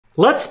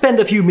Let's spend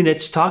a few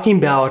minutes talking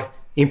about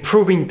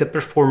improving the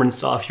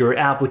performance of your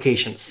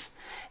applications.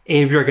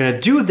 And we're going to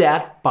do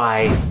that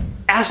by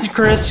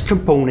asynchronous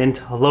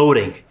component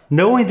loading.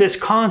 Knowing this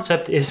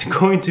concept is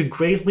going to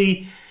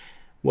greatly,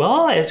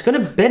 well, it's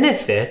going to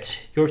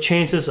benefit your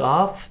chances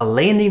of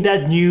landing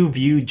that new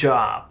Vue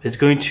job. It's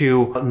going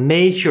to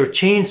make your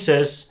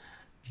chances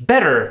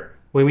better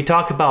when we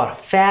talk about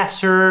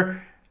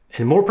faster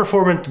and more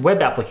performant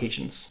web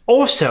applications.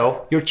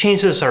 Also, your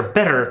chances are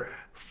better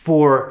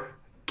for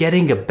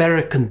getting a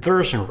better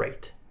conversion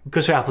rate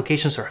because your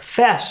applications are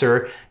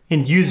faster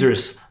and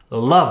users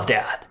love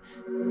that.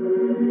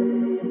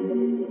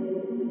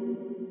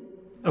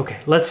 Okay,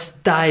 let's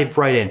dive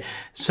right in.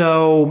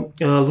 So,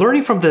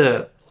 learning from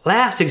the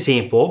last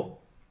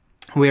example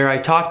where I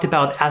talked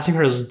about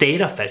asynchronous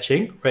data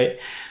fetching, right?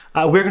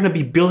 We're going to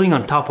be building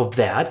on top of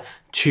that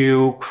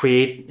to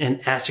create an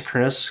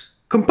asynchronous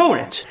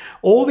component.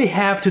 All we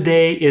have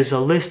today is a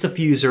list of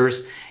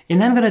users,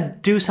 and I'm going to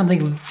do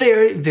something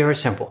very, very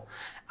simple.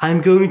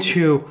 I'm going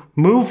to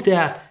move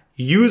that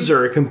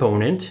user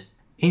component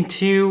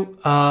into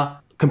a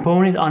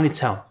component on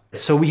its own.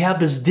 So we have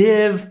this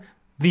div,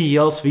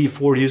 v-else,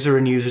 v4 user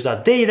and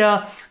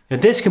users.data.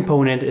 And this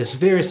component is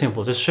very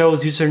simple. It just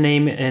shows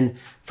username and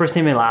first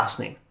name and last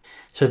name.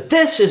 So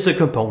this is a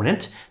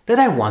component that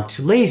I want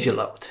to lazy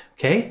load.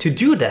 Okay, to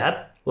do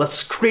that,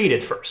 let's create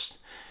it first.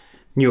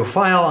 New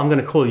file, I'm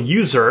going to call it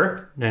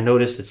user. And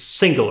notice it's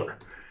singular.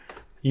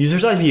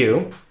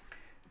 Users.vue.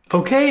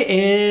 Okay,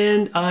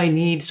 and I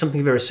need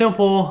something very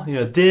simple,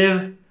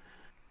 div.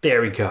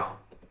 There we go.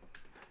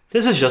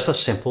 This is just a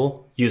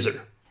simple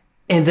user.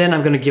 And then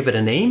I'm going to give it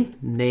a name.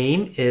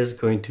 Name is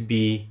going to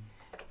be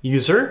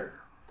user.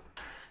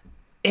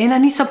 And I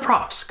need some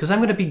props because I'm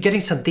going to be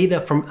getting some data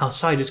from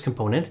outside this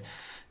component.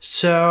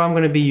 So I'm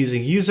going to be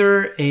using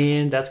user,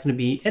 and that's going to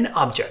be an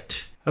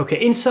object. Okay,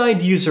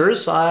 inside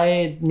users,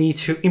 I need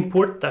to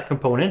import that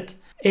component.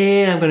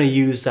 And I'm going to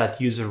use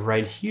that user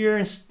right here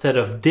instead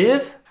of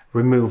div.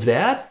 Remove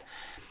that.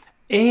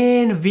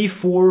 And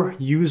v4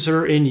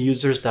 user in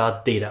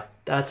users.data.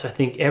 That's, I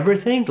think,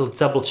 everything. Let's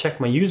double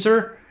check my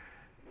user.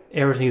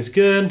 Everything is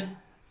good.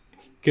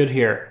 Good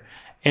here.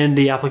 And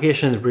the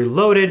application is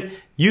reloaded.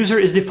 User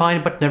is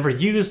defined but never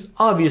used,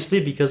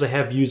 obviously, because I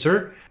have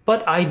user,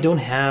 but I don't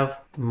have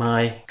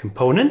my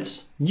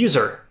components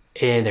user.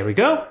 And there we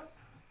go.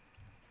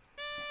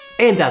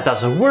 And that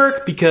doesn't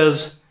work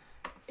because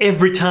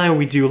every time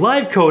we do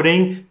live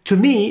coding, to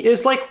me,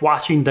 it's like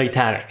watching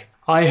Titanic.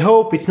 I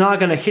hope it's not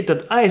gonna hit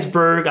that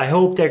iceberg. I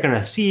hope they're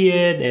gonna see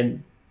it,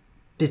 and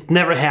it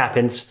never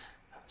happens.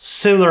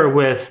 Similar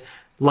with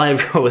live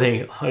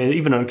coding,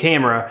 even on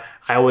camera,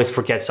 I always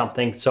forget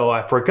something. So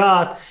I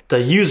forgot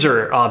the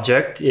user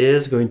object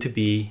is going to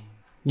be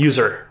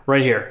user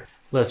right here.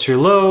 Let's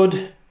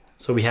reload.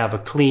 So we have a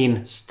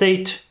clean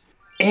state.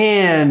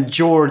 And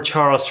George,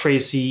 Charles,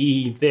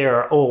 Tracy,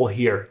 they're all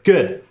here.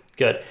 Good,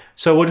 good.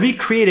 So what we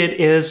created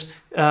is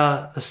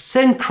a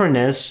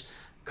synchronous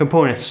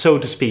component, so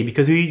to speak,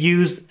 because we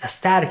used a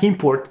static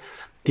import.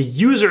 The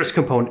user's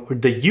component, or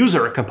the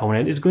user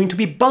component, is going to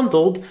be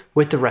bundled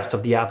with the rest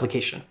of the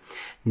application.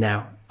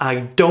 Now, I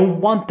don't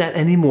want that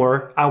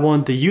anymore. I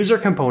want the user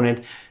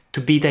component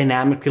to be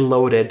dynamically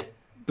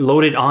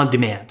loaded on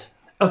demand.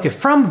 Okay,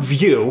 from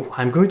Vue,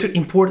 I'm going to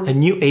import a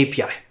new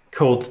API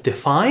called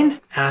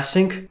define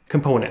async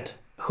component.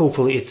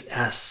 Hopefully it's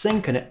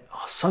async,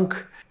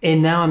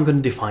 and now I'm going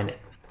to define it.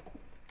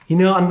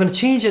 I'm going to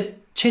change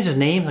the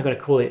name. I'm going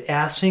to call it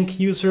async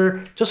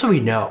user, just so we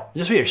know,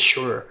 just so we're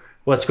sure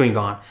what's going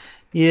on.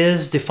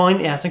 Is define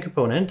async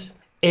component.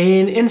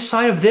 And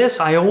inside of this,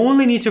 I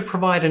only need to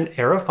provide an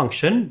arrow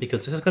function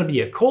because this is going to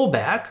be a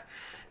callback.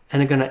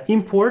 And I'm going to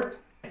import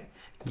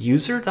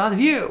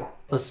user.vue.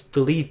 Let's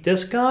delete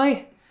this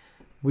guy.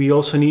 We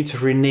also need to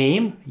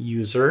rename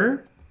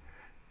user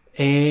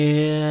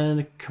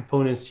and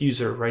components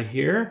user right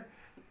here.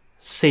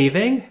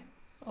 Saving.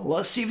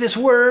 Let's see if this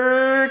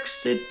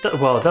works.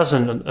 Well, it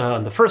doesn't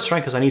on the first try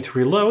because I need to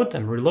reload.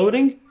 I'm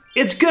reloading.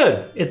 It's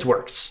good. It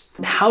works.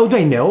 How do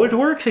I know it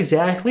works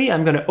exactly?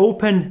 I'm going to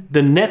open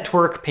the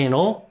network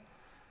panel.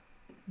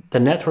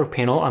 The network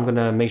panel, I'm going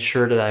to make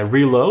sure that I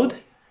reload.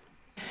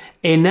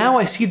 And now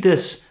I see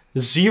this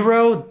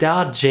 0.js.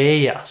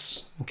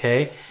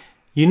 Okay.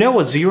 You know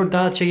what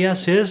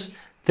 0.js is?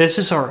 This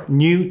is our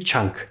new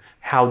chunk.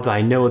 How do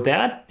I know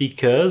that?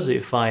 Because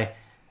if I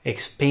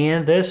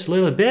expand this a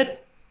little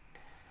bit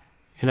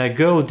and I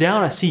go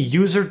down, I see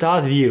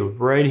user.vue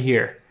right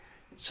here.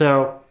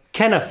 So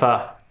kind of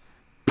a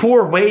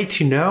poor way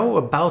to know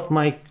about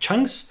my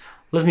chunks.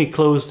 Let me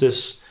close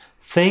this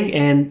thing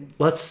and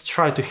let's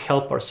try to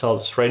help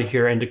ourselves right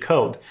here in the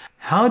code.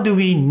 How do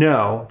we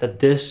know that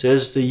this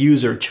is the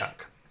user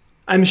chunk?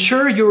 I'm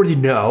sure you already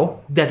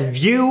know that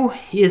Vue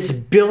is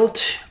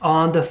built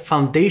on the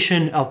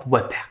foundation of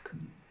Webpack.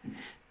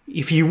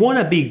 If you want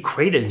to be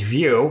great at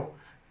Vue,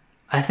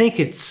 I think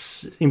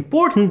it's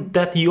important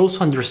that you also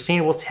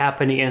understand what's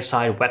happening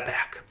inside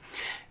Webpack.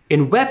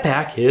 And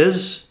Webpack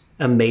is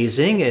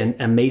amazing, an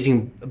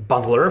amazing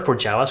bundler for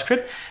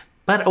JavaScript,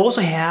 but it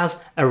also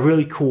has a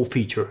really cool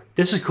feature.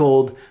 This is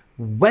called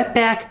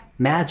Webpack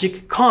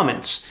Magic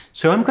Comments.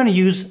 So I'm going to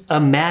use a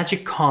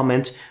magic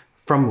comment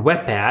from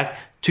Webpack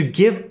to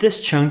give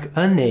this chunk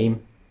a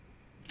name.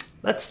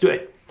 Let's do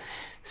it.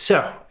 So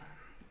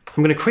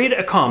I'm going to create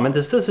a comment.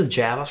 This is a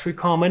JavaScript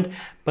comment,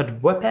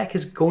 but Webpack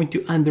is going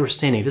to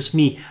understand it. This is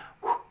me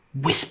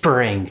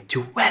whispering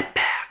to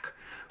Webpack.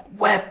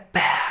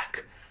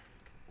 Webpack,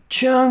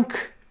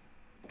 chunk,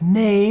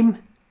 name,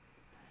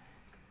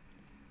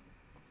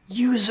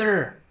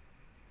 user.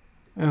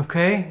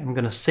 Okay, I'm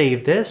going to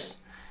save this.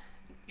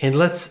 And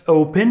let's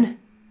open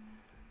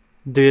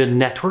the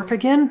network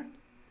again.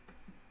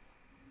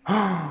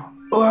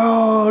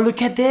 Oh,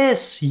 look at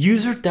this,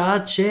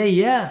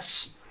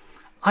 user.js.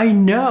 I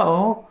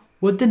know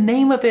what the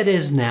name of it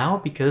is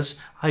now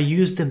because I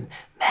used the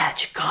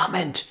magic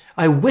comment.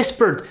 I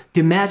whispered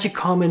the magic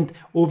comment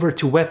over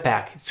to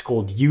Webpack. It's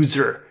called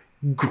user.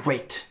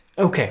 Great.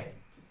 Okay.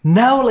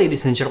 Now,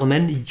 ladies and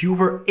gentlemen, you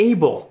were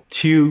able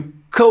to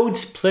code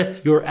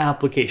split your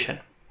application.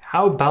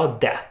 How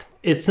about that?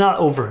 It's not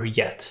over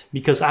yet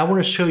because I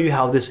want to show you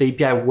how this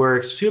API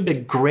works to a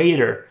bit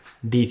greater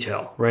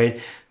detail,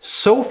 right?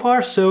 So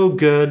far, so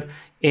good.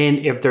 And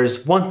if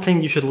there's one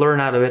thing you should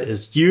learn out of it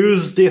is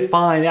use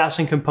define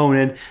async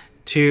component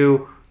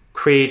to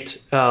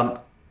create,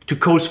 to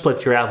code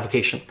split your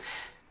application.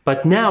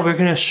 But now we're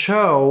going to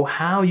show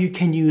how you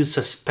can use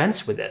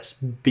Suspense with this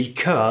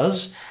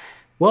because,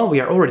 well, we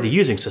are already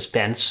using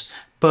Suspense,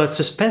 but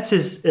Suspense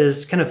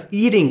is kind of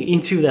eating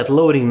into that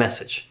loading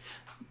message,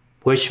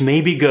 which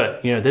may be good.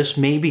 You know, this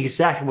may be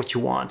exactly what you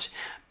want.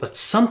 But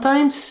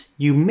sometimes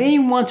you may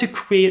want to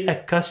create a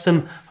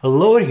custom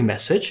loading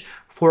message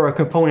for a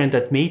component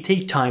that may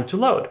take time to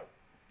load.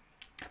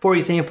 For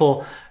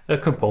example, a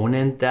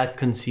component that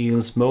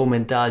consumes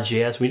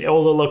moment.js with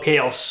all the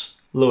locales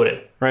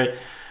loaded, right?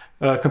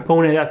 A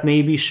component that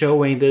may be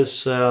showing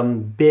this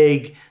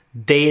big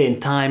date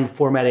and time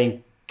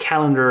formatting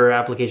calendar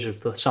application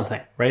or something,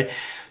 right?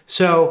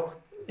 So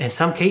in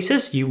some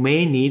cases, you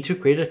may need to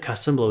create a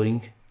custom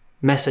loading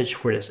message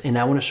for this. And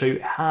I want to show you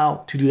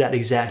how to do that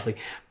exactly.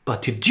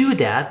 But to do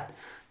that,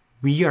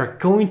 we are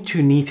going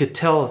to need to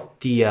tell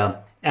the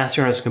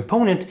asynchronous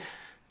component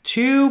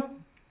to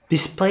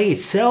display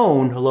its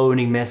own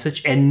loading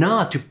message and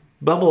not to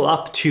bubble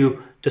up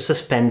to the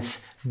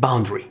Suspense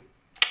boundary.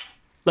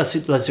 Let's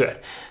do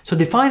it. So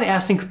define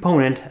async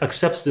component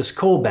accepts this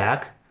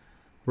callback,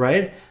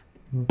 right?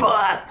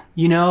 But,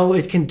 you know,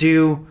 it can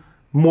do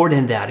more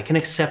than that. It can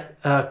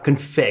accept a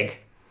config.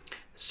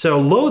 So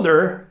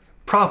loader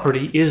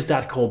property is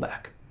that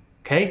callback,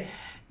 okay?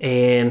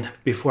 And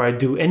before I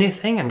do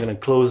anything, I'm gonna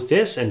close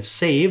this and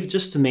save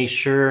just to make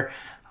sure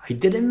I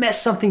didn't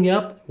mess something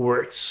up.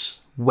 Works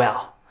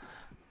well.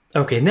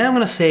 Okay, now I'm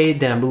gonna say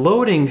that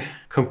loading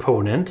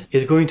component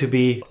is going to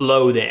be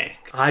loading.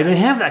 I don't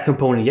have that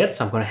component yet,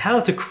 so I'm gonna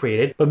have to create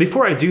it. But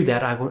before I do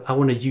that, I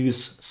wanna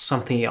use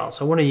something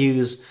else. I wanna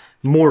use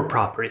more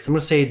properties. I'm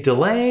gonna say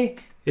delay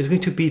is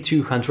going to be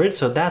 200.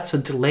 So that's a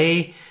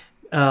delay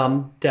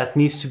that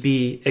needs to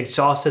be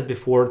exhausted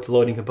before the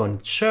loading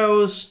component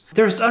shows.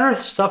 There's other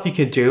stuff you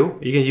can do.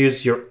 You can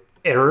use your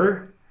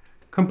error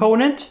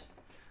component.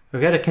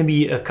 Okay, that can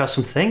be a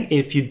custom thing.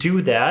 If you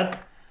do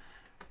that,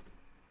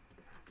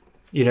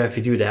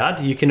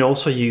 you can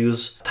also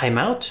use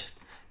timeout.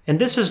 And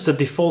this is the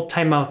default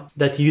timeout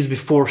that you use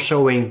before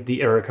showing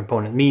the error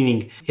component,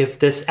 meaning if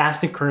this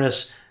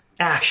asynchronous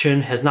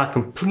action has not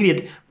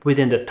completed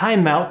within the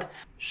timeout,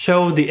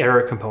 show the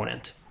error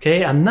component.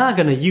 Okay, I'm not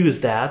gonna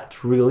use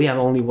that really, I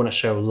only wanna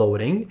show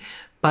loading,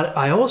 but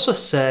I also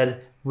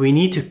said we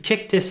need to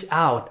kick this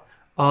out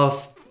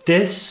of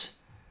this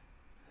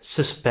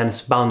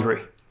Suspense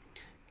boundary.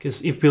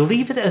 Because if we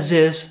leave it as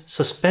is,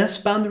 Suspense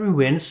boundary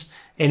wins,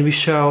 and we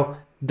show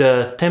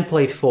the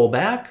template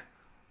fallback,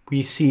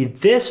 we see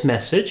this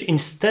message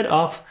instead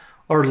of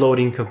our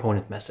loading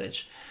component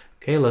message.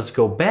 Okay, let's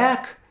go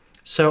back.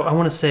 So I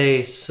wanna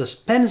say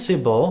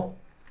suspensible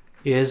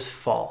is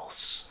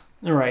false.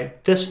 All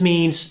right, this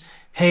means,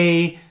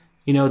 hey,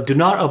 do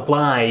not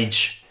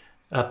oblige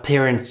a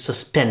parent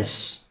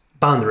suspense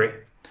boundary.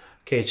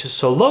 Okay, just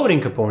so loading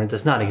component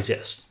does not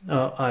exist.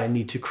 I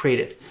need to create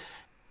it.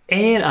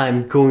 And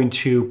I'm going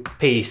to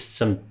paste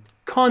some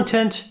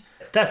content.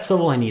 That's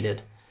all I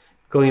needed.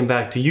 Going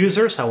back to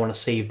users, I want to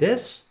save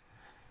this.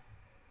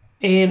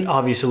 And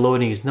obviously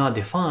loading is not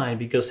defined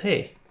because,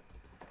 hey,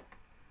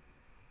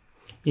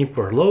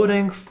 import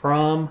loading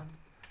from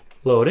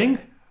loading.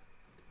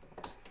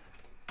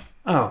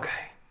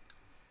 Okay,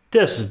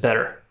 this is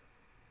better.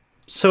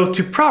 So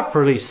to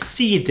properly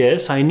see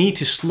this, I need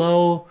to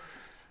slow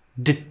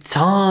the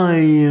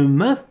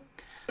time.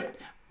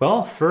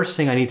 Well, first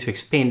thing I need to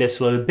expand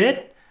this a little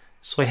bit.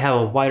 So I have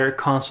a wider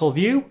console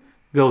view,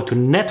 go to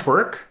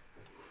network,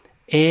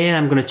 and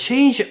I'm gonna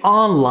change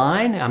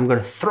online. I'm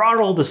gonna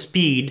throttle the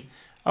speed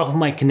of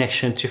my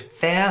connection to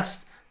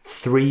fast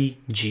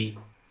 3G.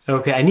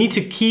 Okay, I need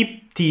to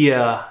keep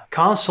the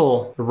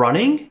console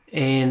running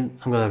and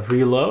I'm gonna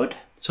reload.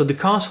 So the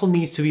console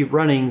needs to be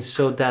running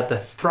so that the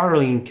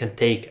throttling can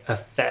take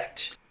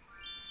effect.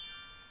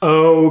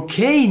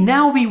 Okay,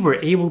 now we were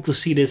able to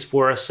see this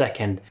for a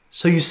second.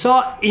 So you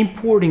saw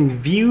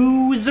importing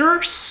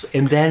users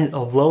and then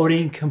a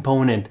loading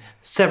component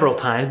several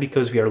times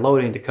because we are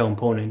loading the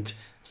component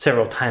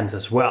several times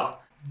as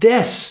well.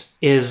 This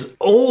is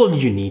all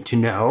you need to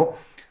know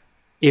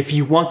if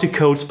you want to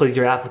code split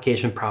your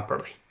application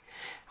properly.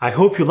 I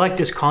hope you like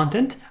this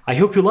content. I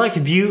hope you like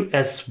Vue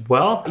as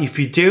well. If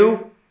you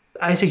do,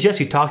 I suggest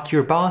you talk to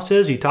your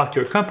bosses, you talk to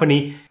your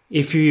company.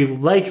 If you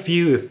like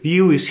Vue, if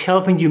Vue is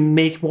helping you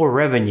make more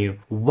revenue,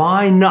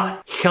 why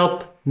not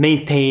help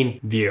maintain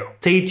Vue?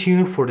 Stay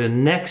tuned for the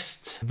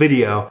next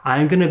video.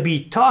 I'm gonna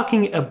be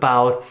talking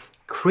about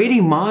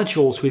creating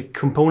modules with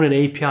component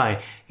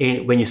API.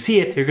 And when you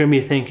see it, you're gonna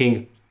be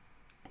thinking,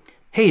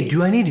 hey,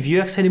 do I need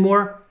Vuex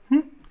anymore?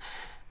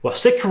 Well,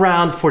 stick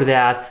around for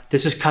that.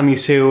 This is coming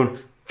soon.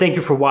 Thank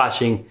you for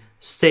watching.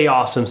 Stay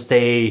awesome,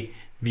 stay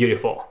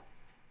beautiful.